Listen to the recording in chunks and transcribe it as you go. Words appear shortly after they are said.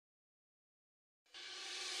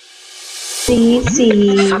Sí, sí.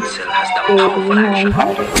 No,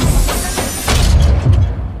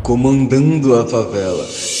 Comandando a favela.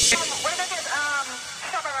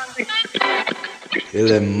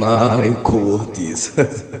 Ele é Maicol Ortíz.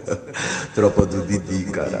 Tropa do Didi,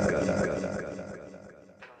 caralho.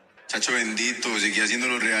 Chacho bendito, seguí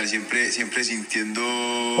haciéndolo real, siempre sintiendo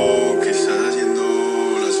que estás haciendo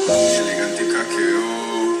las cosas muy elegante cada que veo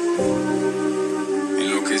en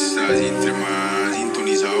lo que estás, y entre más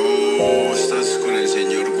sintonizado estás con el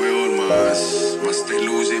Señor, huevón, más te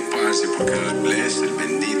luce, parce, porque Él es el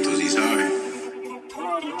bendito, sí sabe.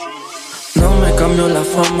 No me cambió la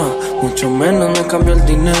fama, mucho menos me cambió el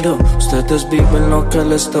dinero. Ustedes viven lo que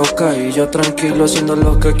les toca y yo tranquilo haciendo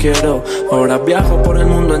lo que quiero. Ahora viajo por el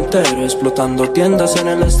mundo entero, explotando tiendas en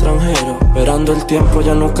el extranjero. Esperando el tiempo,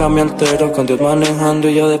 ya nunca me altero, con Dios manejando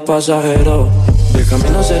y yo de pasajero. De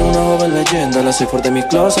camino a ser una joven leyenda, las cifras de mi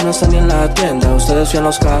closet no están ni en la tienda. Ustedes fían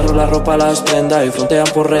los carros, la ropa, las prendas y frontean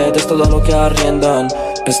por redes todo lo que arriendan.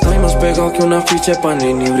 Estoy más pegado que un afiche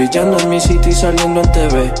Panini, brillando en mi city, saliendo en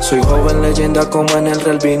TV. Soy joven leyenda como en el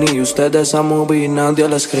Real Vini, y ustedes a movie nadie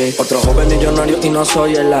les cree. Otro joven millonario y no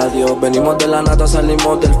soy el adiós. Venimos de la nata,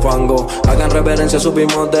 salimos del fango. Hagan reverencia,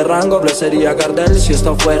 subimos de rango. Blessería Gardel si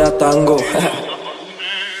esto fuera tango.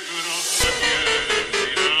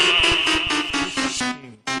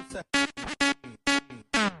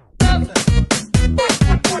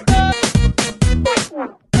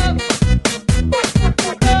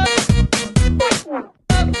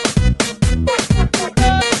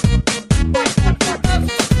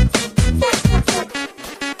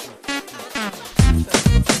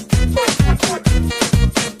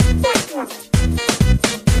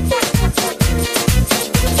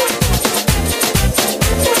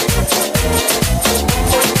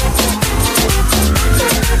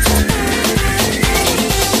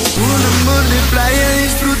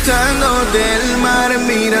 Del mar,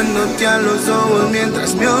 mirándote a los ojos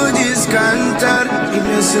mientras me oyes cantar, y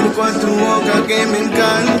me acerco a tu boca que me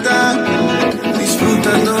encanta,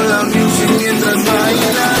 disfrutando la música mientras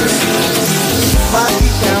bailas.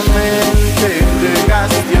 Mágicamente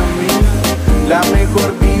llegaste a mí, la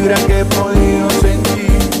mejor vibra que he podido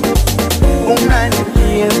sentir, una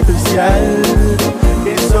energía especial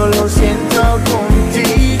que solo siento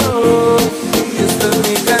contigo. Y esta es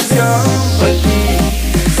mi canción para ti.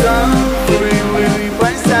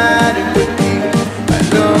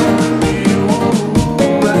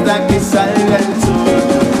 Hasta que salga el sol.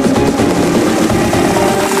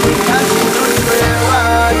 Así nos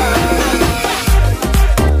preparan.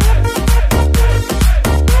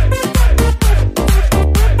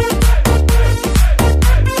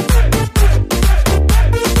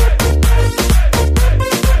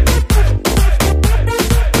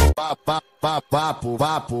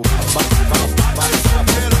 Vapo.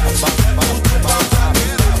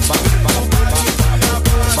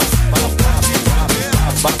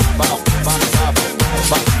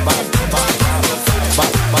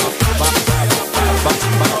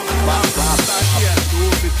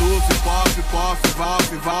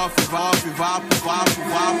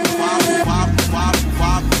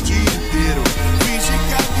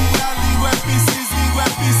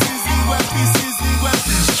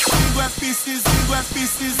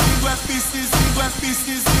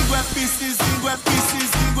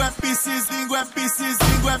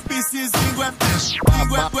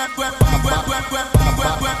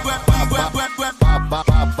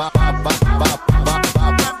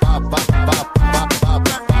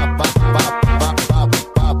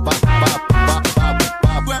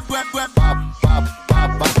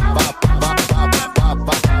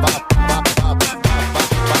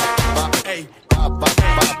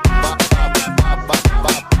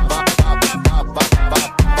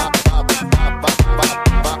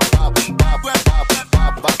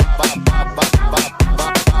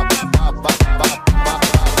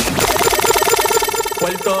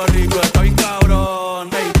 Puerto Rico, estoy cabrón,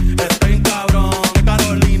 hey, estoy cabrón. De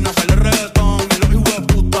Carolina sale el reggaetón y los hijos de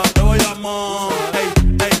puta te voy a amar. Hey,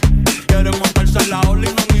 quieren montarse en la ola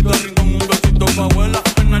y no ni el rincón. Un besito pa' abuela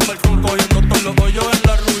en el balcón, cogiendo todos los hoyos en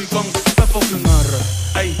la Rubicón. Fucking R,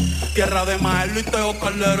 hey, tierra de Maelo y Teo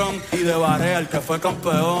Calderón. Y de Barea, el que fue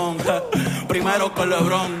campeón, primero que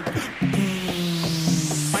LeBron.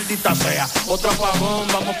 Maldita sea, otro apagón.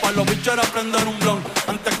 Vamos pa' los bichos a prender un blon.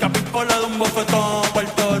 Antes que a Pipo le dé un bofetón.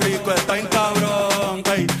 Puerto Rico, estoy en cabrón.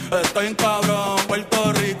 Hey, estoy en cabrón.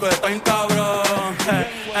 Puerto Rico, estoy en cabrón.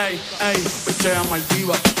 Hey, pichea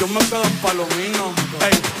Maldiva. Yo me quedo en Palomino.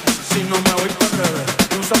 Hey, si no me voy por revés.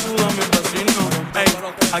 Un saludo a mis vecinos. Hey,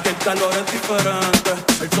 aquí el calor es diferente.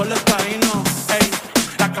 El sol está ahí, no. Hey,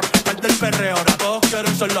 la capital del perreo, ahora todos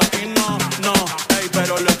quieren ser latinos. No, ey,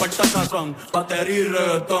 pero le falta sazón, batería y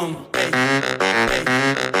reggaetón. Ey, ey,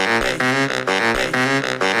 ey,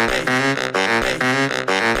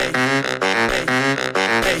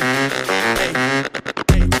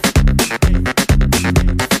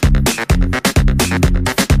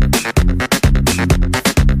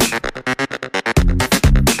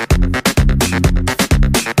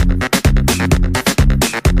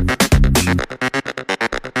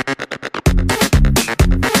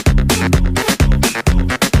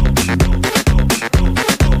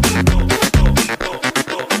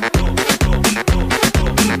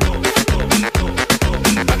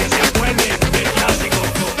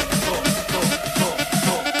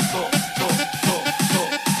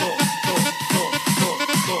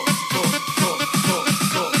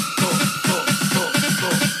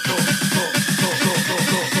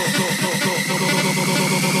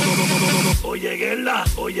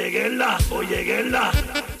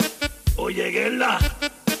 Oyeguela,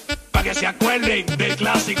 pa' que se acuerden del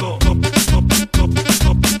clásico.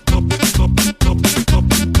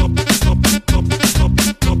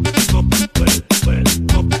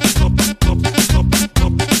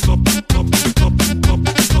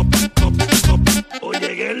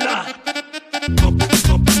 Oyeguela.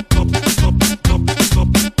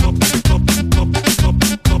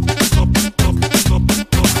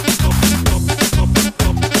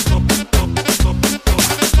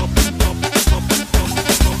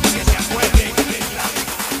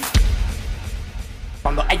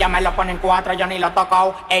 Ella me lo pone en 4, yo ni lo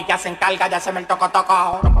toco. Ella se encarga de hacerme el toco.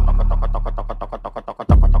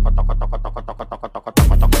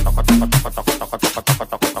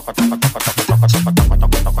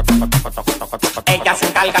 Ella se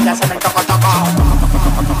encarga de hacerme el toco.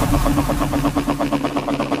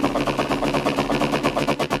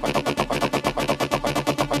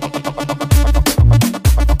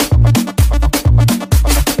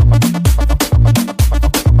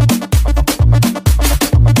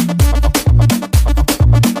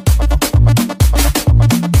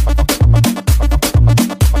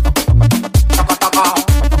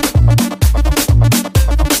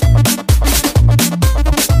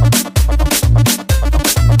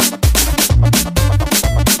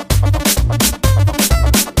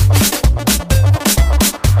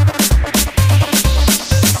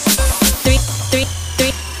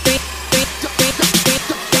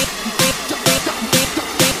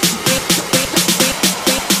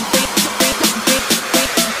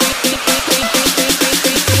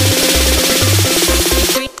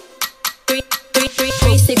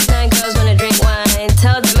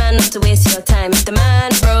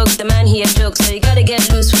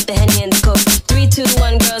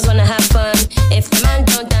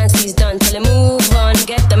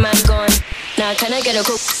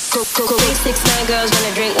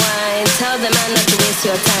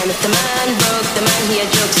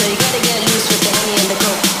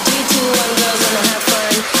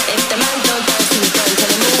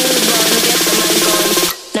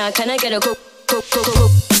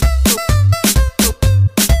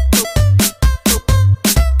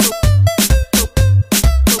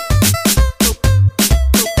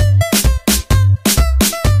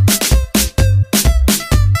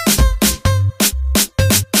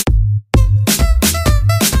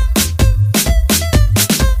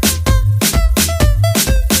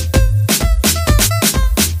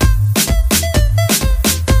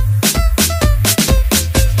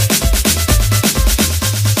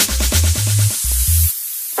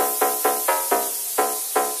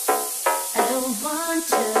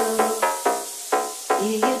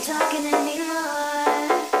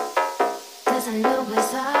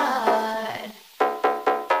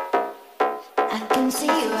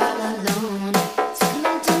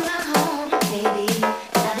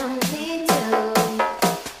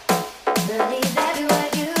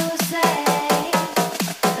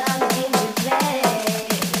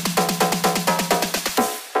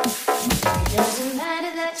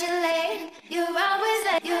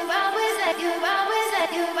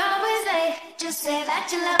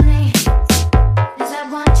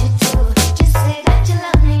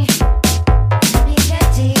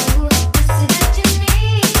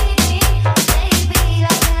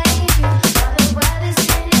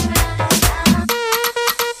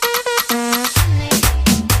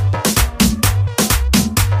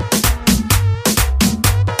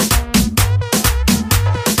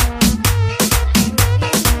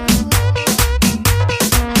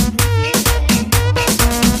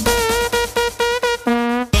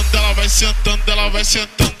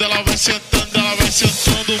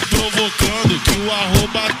 Sentando, provocando, que o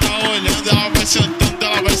arroba tá olhando. Ela vai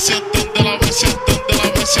sentando,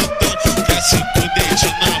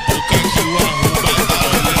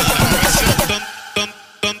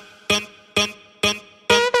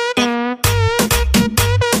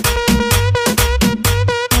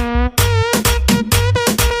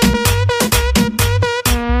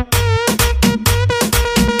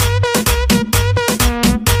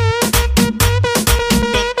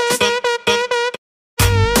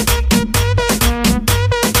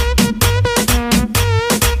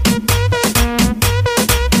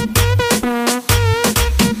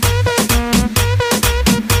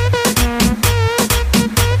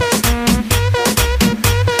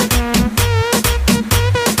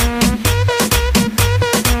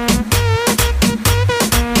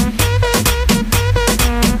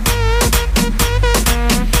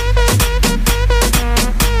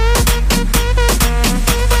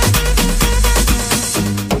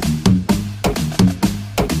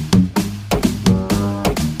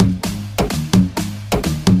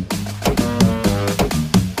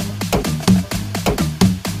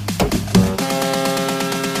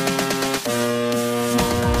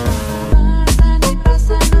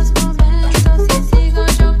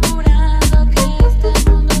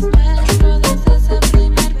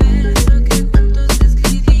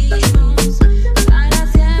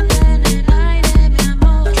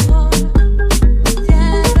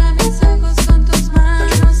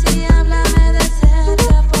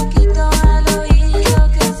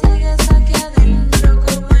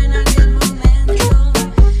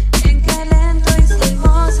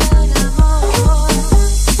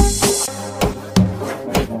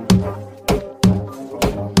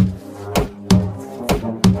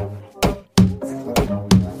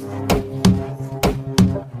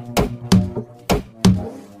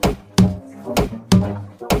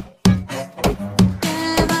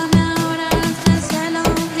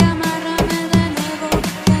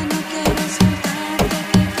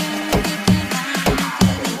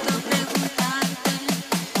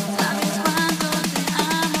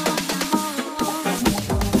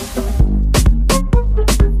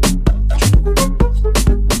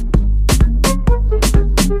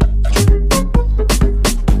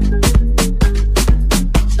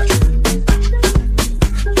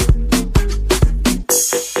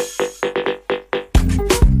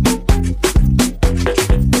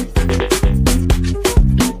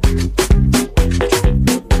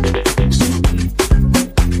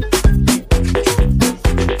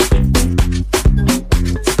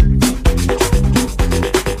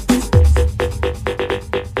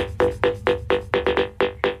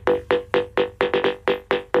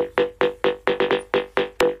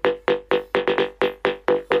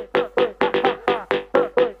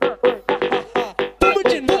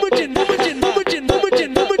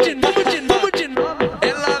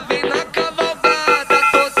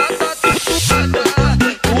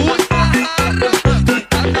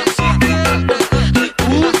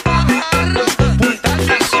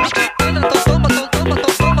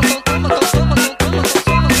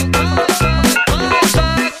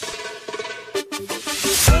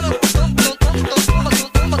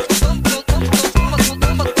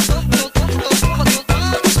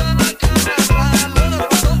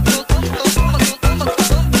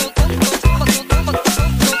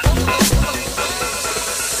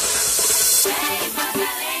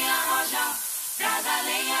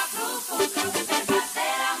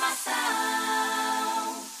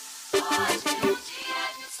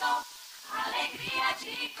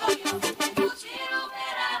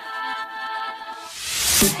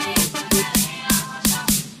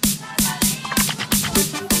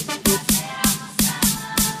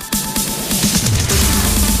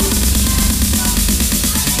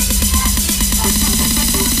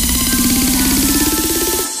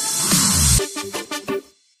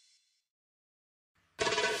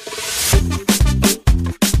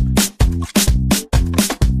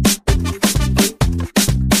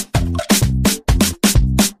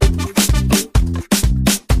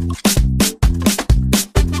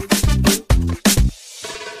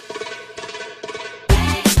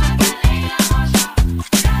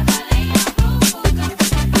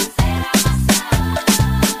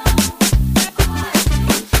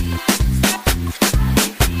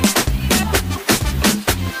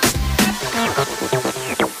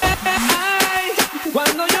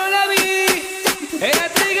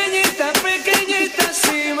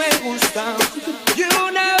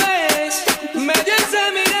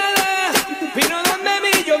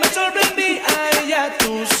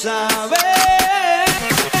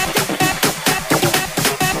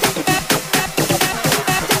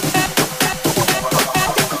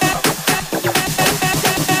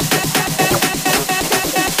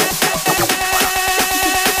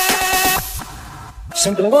 se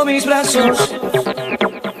entregó mis brazos.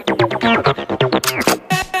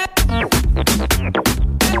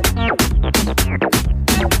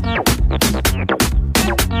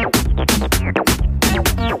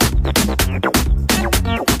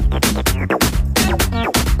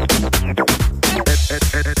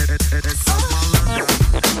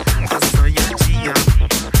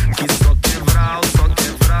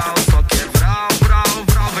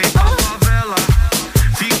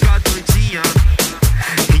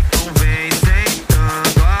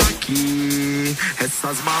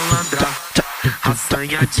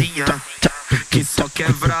 Que só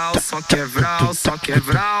quer vral, só quer vral, só quer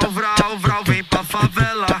vral, vral, vral. Vem pra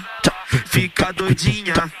favela, fica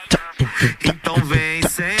doidinha. Então vem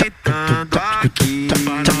sentando aqui.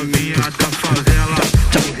 Pra novinha da favela,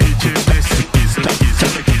 o ritmo desse aqui, isso daqui, isso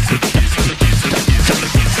daqui, isso daqui, isso daqui, isso daqui, isso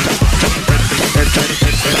daqui,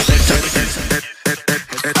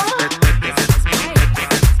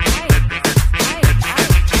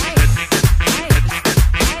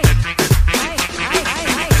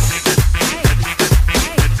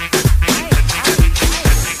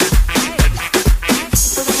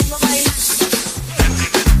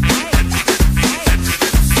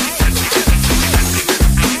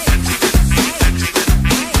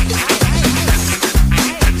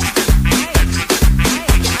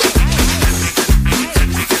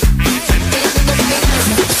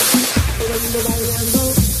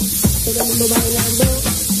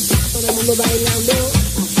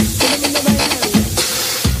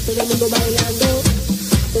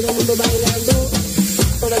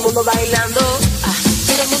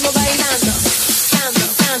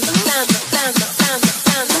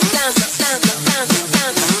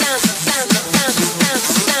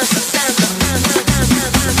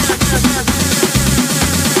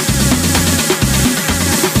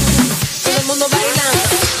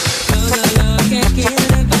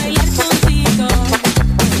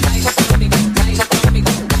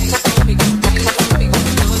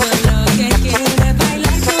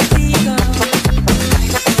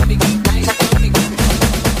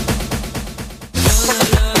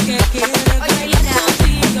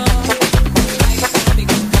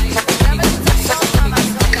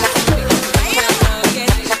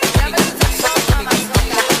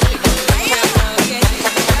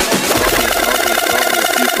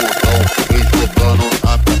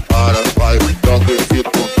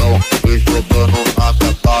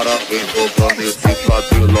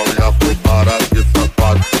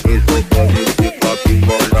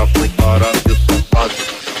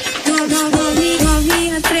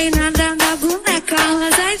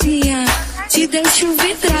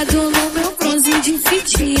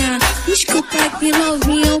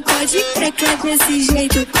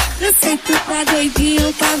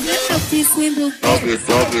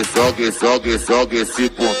 Joga esse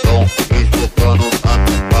pontão, vem jogando na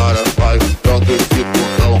minha cara, vai. Joga esse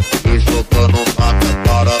pontão, vem jogando na minha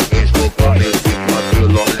cara, vem jogando esse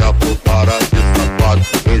cabelo, olha pro cara de safado.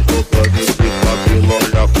 Vem jogando esse cabelo,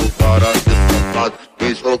 olha pro cara de safado.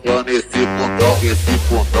 Vem jogando esse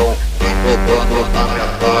pontão, vem jogando na minha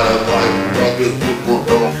cara, vai. Joga esse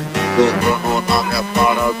pontão, jogando na minha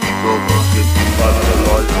cara, vem jogando esse cabelo,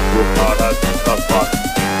 olha pro cara de safado.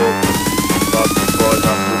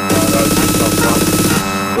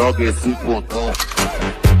 Joga esse pontão.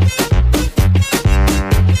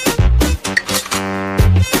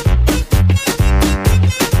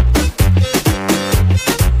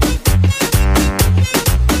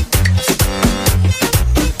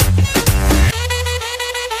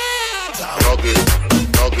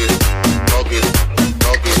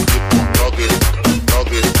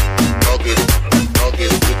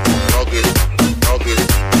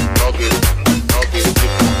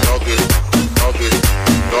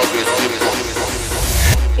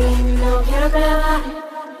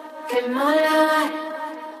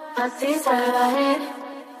 Así salvaje.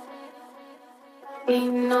 Y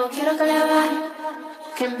no quiero que le baje,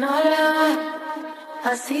 que no le baje.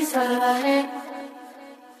 Así salvaje.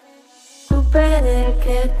 Supe de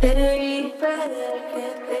que te vi,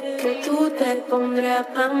 que tú te pondrás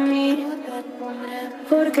pa' mí.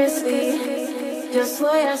 Porque sí, yo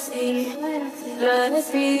soy así, lo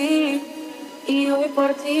decidí. Y voy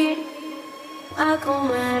por ti a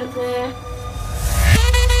comerte.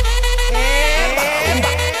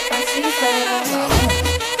 Así salvaje,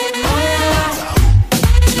 que no le baje.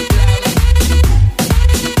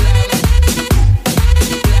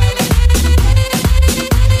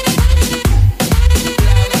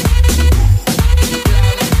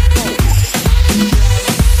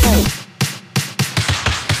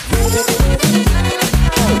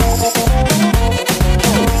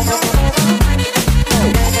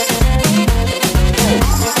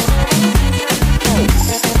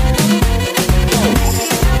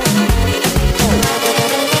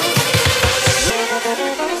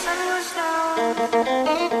 We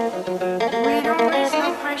don't waste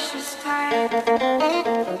no precious time.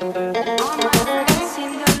 All my friends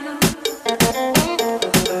in the loop.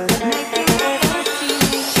 Making everything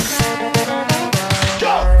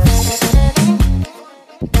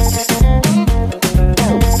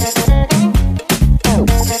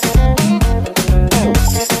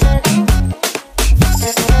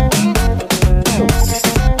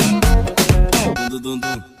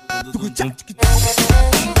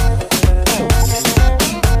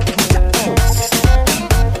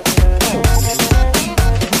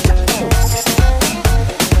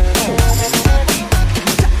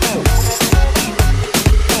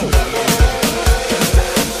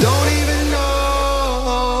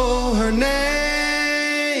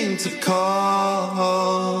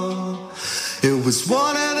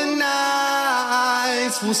One of the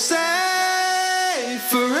nights we'll say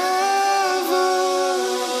forever.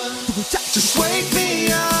 Just wake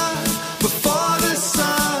me up before the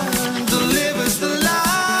sun delivers the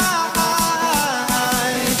light.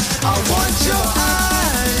 I want your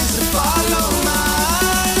eyes to follow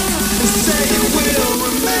mine and say you will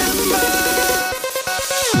remember.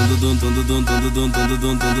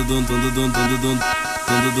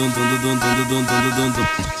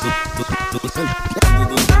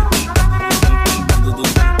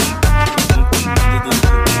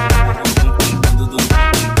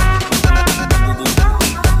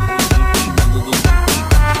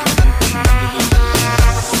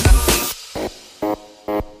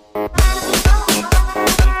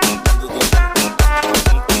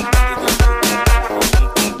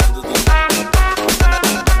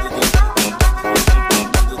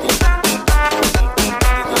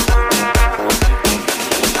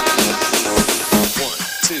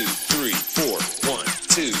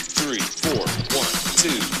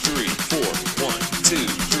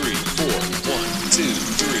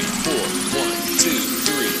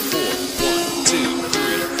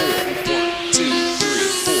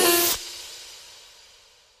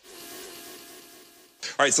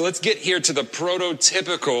 All right, so let's get here to the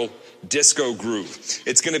prototypical disco groove.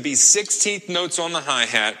 It's going to be 16th notes on the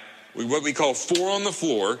hi-hat, what we call 4 on the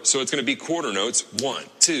floor, so it's going to be quarter notes. 1,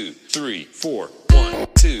 2, 3, 4. 1,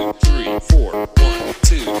 2, 3, 4. 1,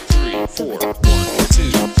 2, 3, 4. 1, 2, 3, 4. 1,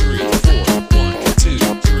 2, 3, 4. 1, 2,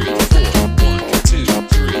 3, 4. 1, 2,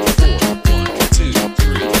 3, 4. 1,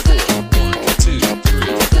 2, 3, 4. 1, 2, 3, 4. 1,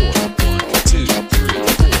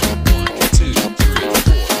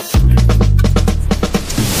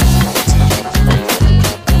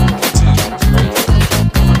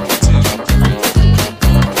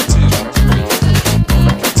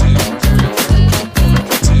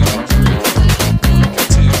 2,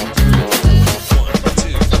 3,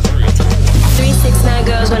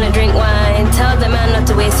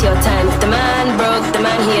 4. Your time. If the man broke, the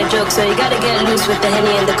man he a joke, so you gotta get loose with the Henny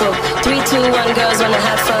and the Coke. 3, 2, 1, girls wanna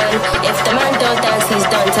have fun. If the man don't dance, he's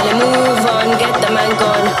done. Tell him move on, get the man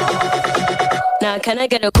gone. Now can I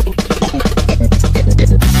get a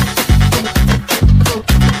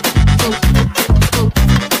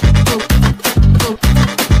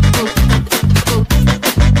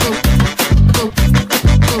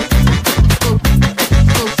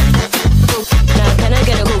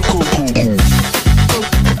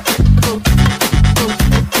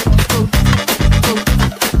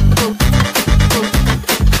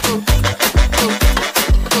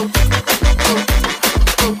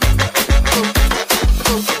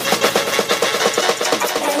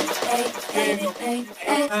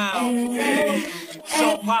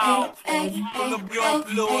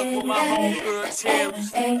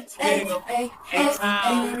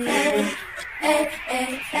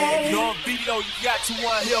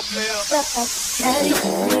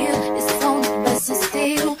It's on the best of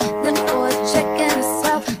steel. The boy checking us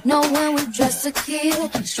out. Know when we dress to kill.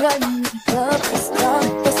 Strutting the club, it's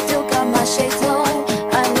dark, but still got my shades on.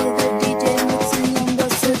 I hear the DJ mixing on the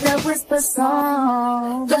to the whisper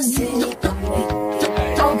song. The city, okay,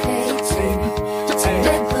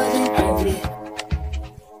 they put it every.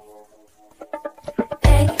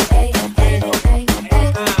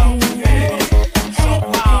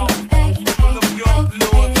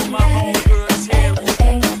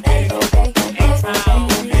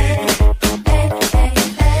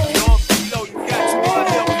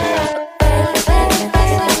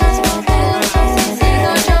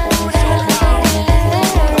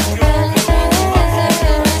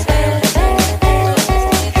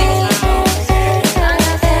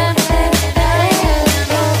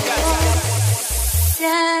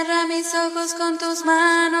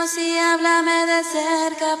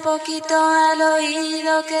 Poquito al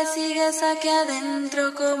oído que sigues aquí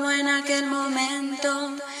adentro como en aquel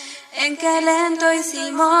momento. en qué lento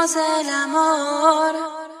hicimos el amor.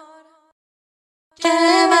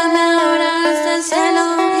 Llévame ahora hasta el cielo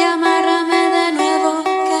y amárrame de nuevo,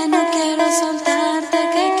 que no quiero soltarte,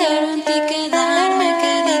 que quiero en ti quedarme.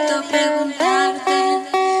 Quedito preguntarte,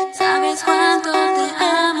 ¿sabes cuánto te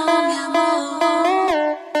amo, mi amor?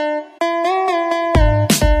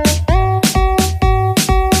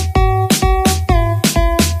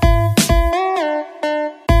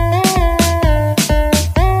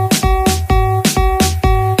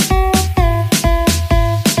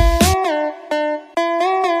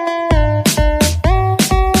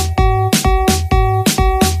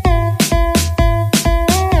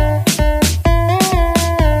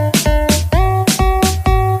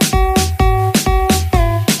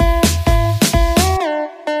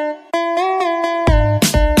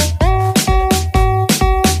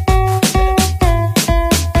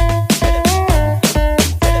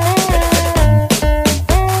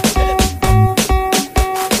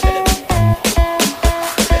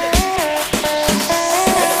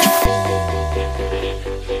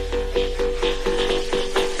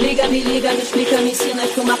 Liga, me explica, me ensina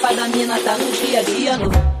que o mapa da mina tá no dia a dia, no...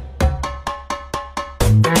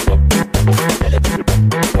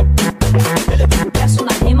 Peço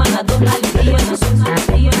na rima, na dor, na alegria, na sua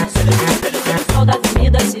alegria, na sua... Sol da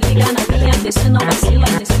avenida, se liga na minha, vê se não vacila,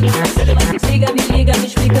 vê se não vacila. Liga, me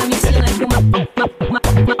explica, me ensina que o mapa dia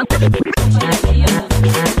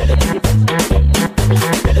a dia,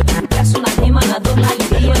 peço na rima, na dor, na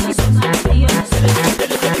alegria, na sua alegria, na sua...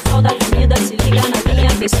 Sol da avenida, se liga na minha,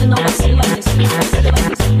 vê se não vacila, vê se não vacila,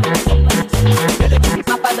 vê se não vacila.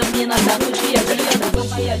 Mapa da mina tá no dia a dia, no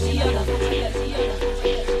dia a dia, no dia a dia.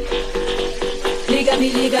 Liga,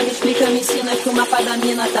 me explica, me ensina que o mapa da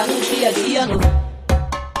mina tá no dia a dia, no...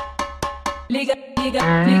 Liga,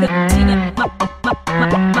 ensina,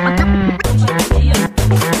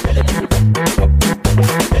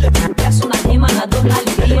 peço na rima, na dor, na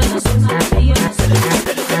alegria, na sua alegria, na sua...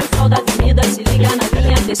 Sol da avenida, se liga na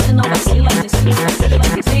minha, vê se não vacila, vê se não vacila.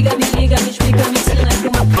 Liga, me explica, me ensina que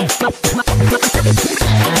o mapa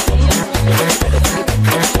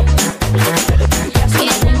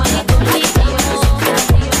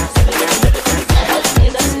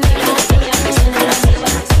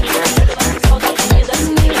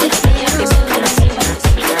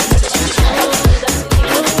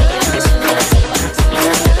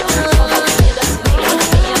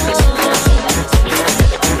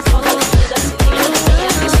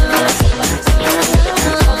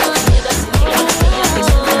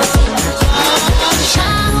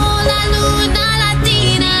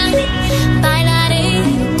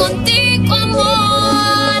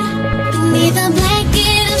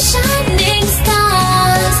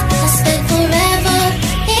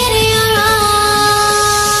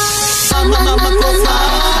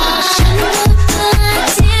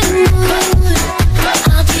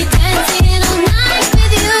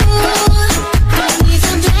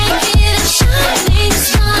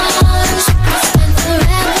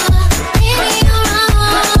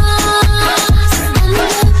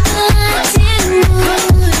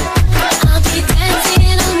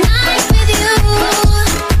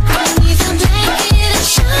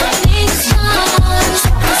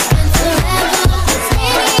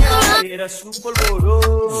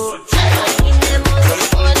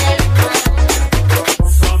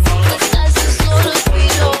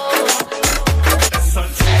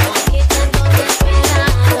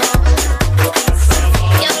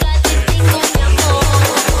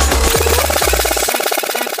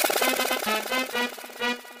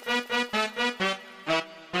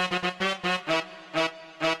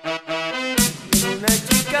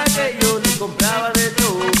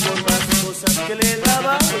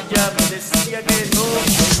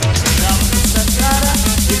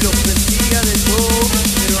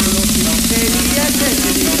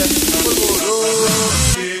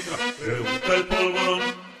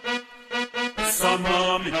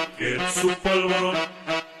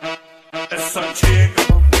Esa chica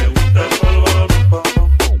me gusta el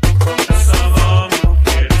polvorón.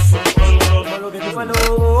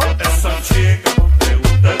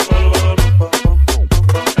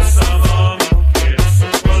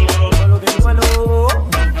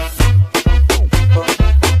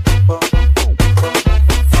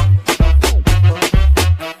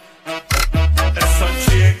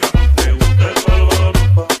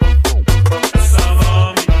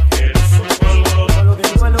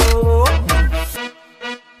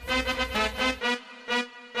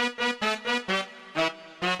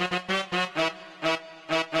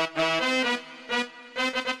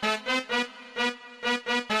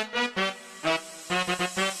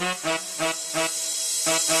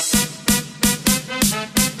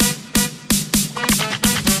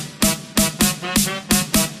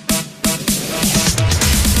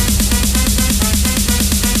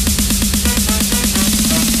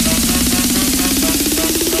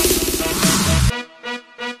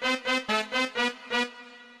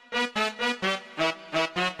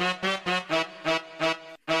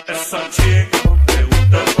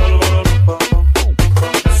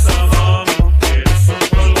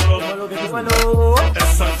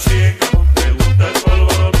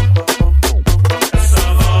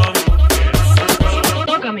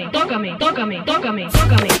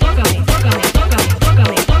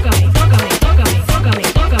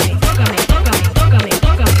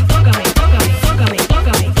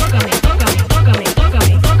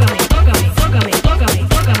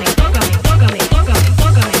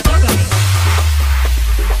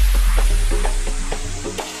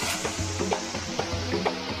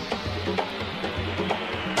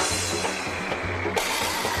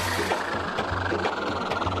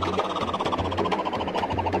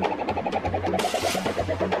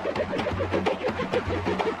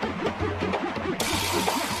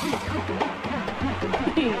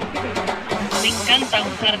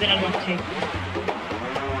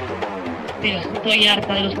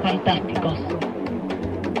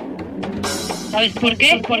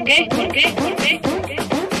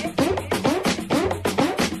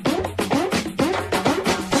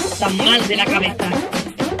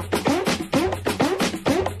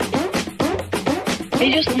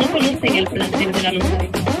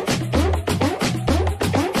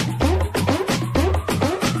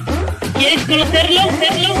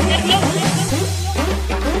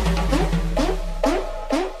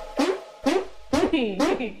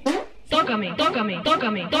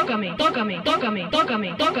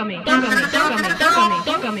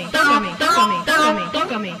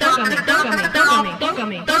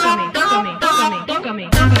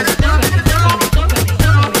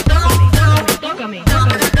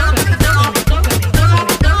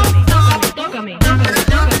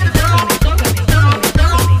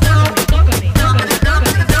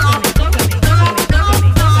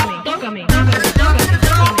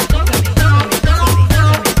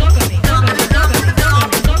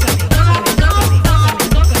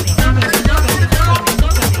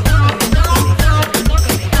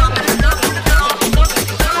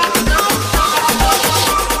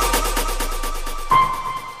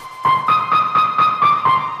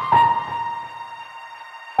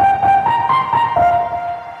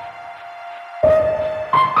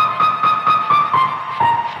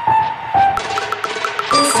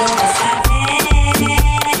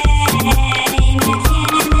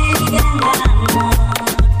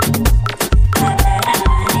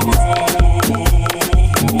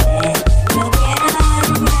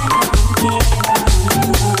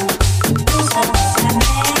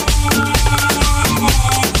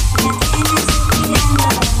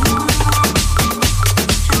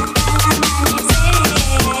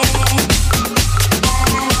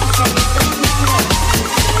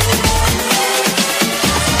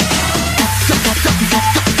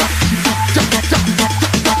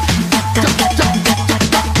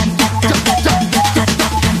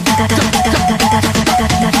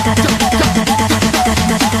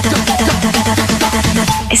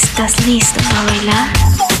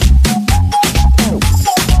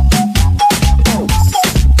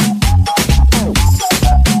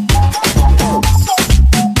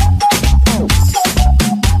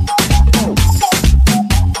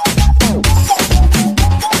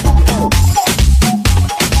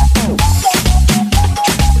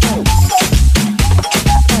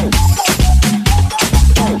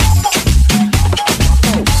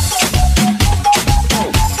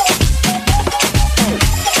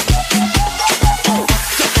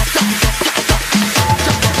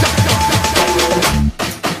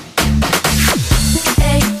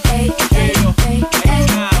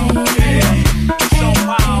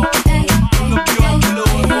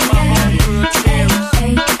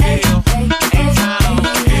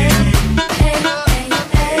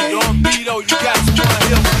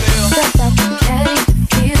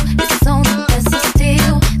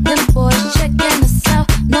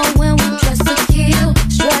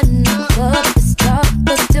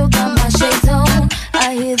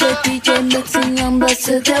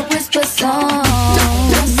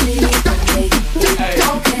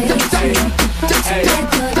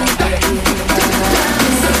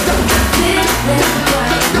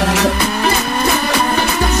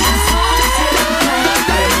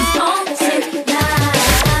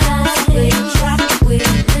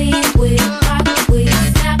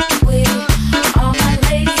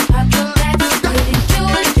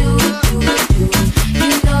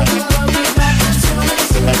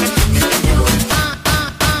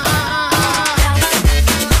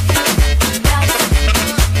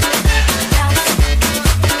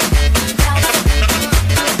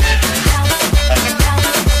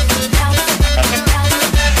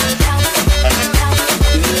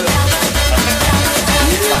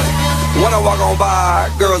 walk on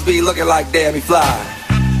by, girls be looking like Debbie Fly.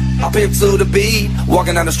 I pimp to the beat,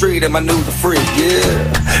 walking down the street and my news are free,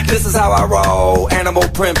 yeah. This is how I roll, animal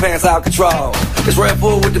print pants out control. It's Red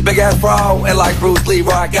Bull with the big ass bra, and like Bruce Lee,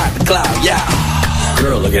 I got the clout, yeah.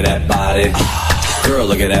 Girl, look at that body. Girl,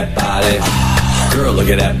 look at that body. Girl, look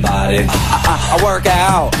at that body. I work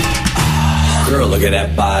out. Girl, look at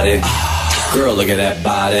that body. Girl, look at that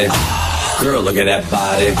body. Girl, look at that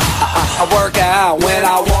body. I work out when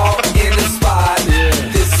I walk in the spot.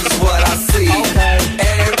 This is what I see.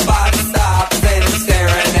 Everybody stops and is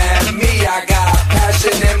staring at me. I got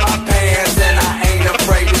passion in my pants and I ain't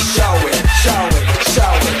afraid to show it. Show it, show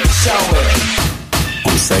it, show it.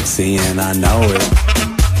 I'm sexy and I know it.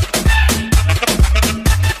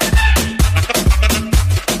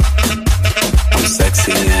 I'm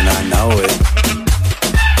sexy and I know it.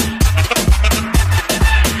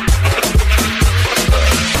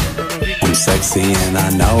 I'm sexy and I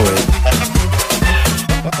know it.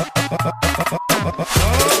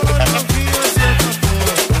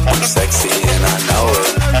 I'm sexy and I know it.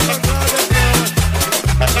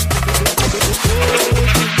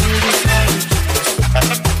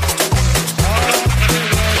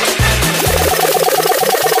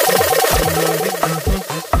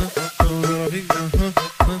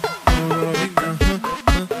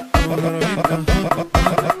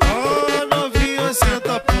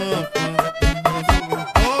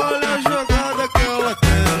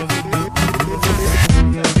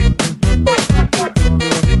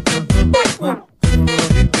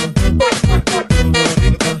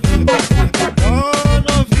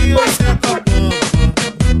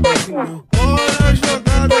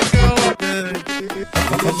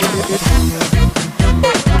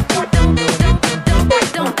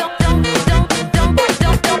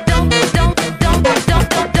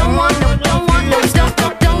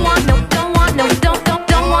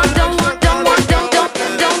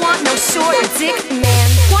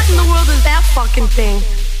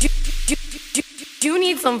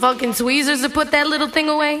 Fucking tweezers to put that little thing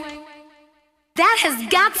away? That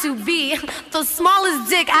has got to be the smallest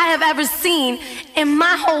dick I have ever seen in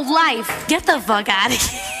my whole life. Get the fuck out of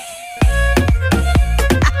here.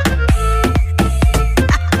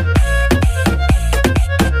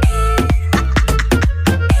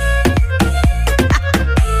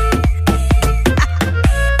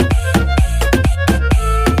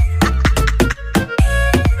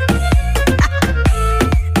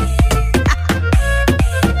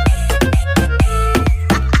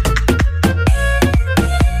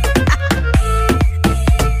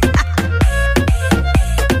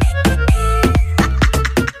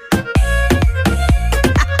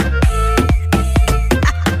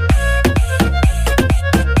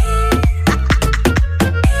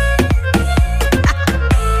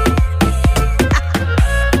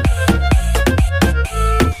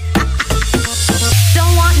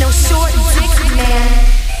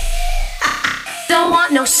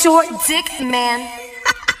 Short dick man.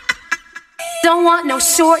 Don't want no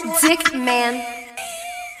short dick man.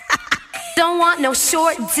 Don't want no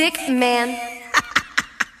short dick man.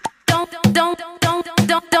 Don't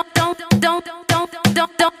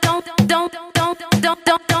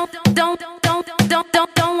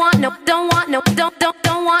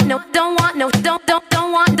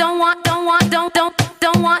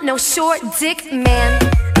want no short dick man.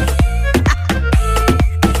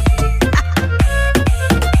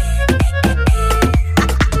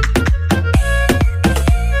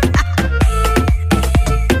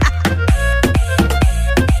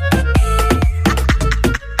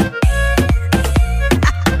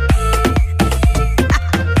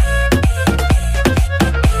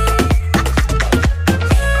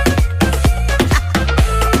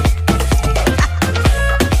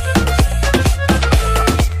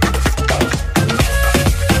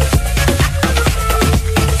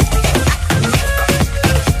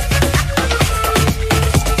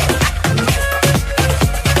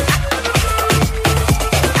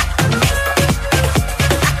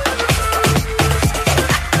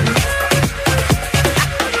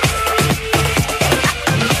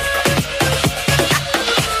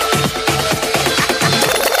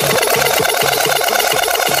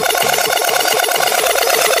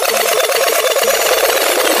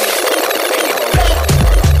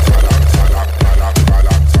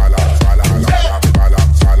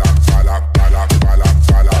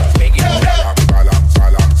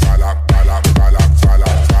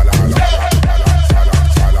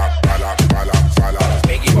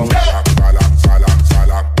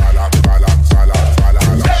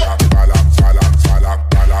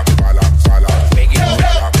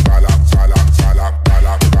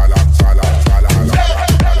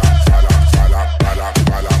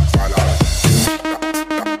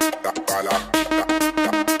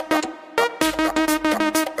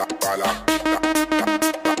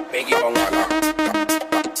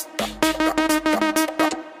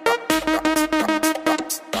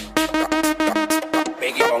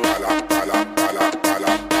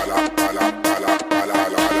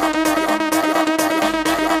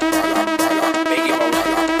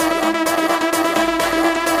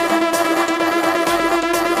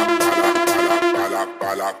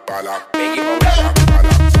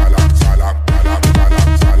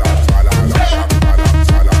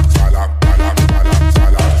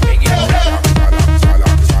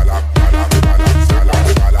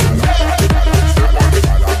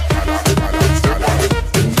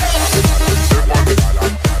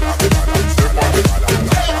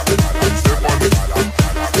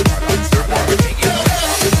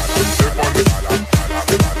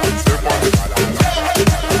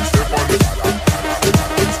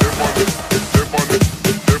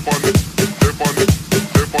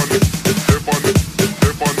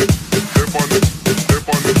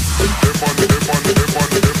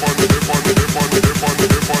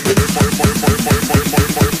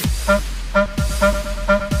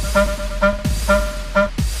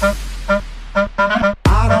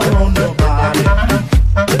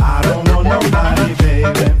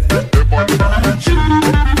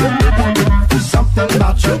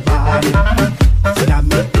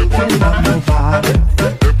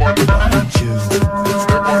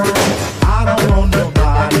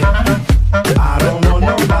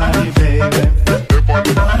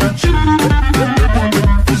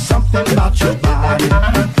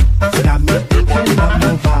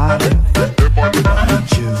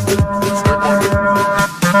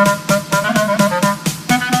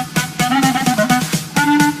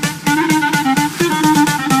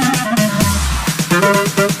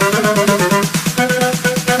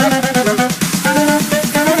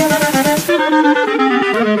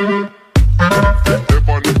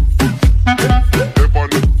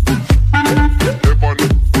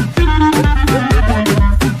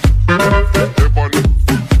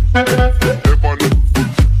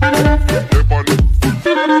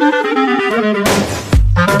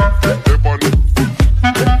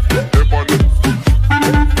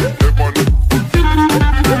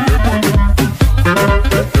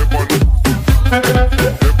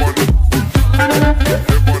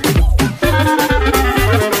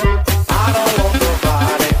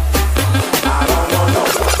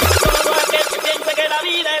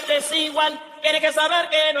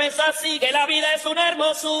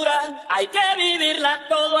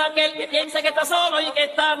 piensa que está solo y que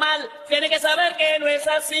está mal, tiene que saber que no es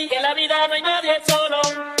así, que en la vida no hay nadie solo.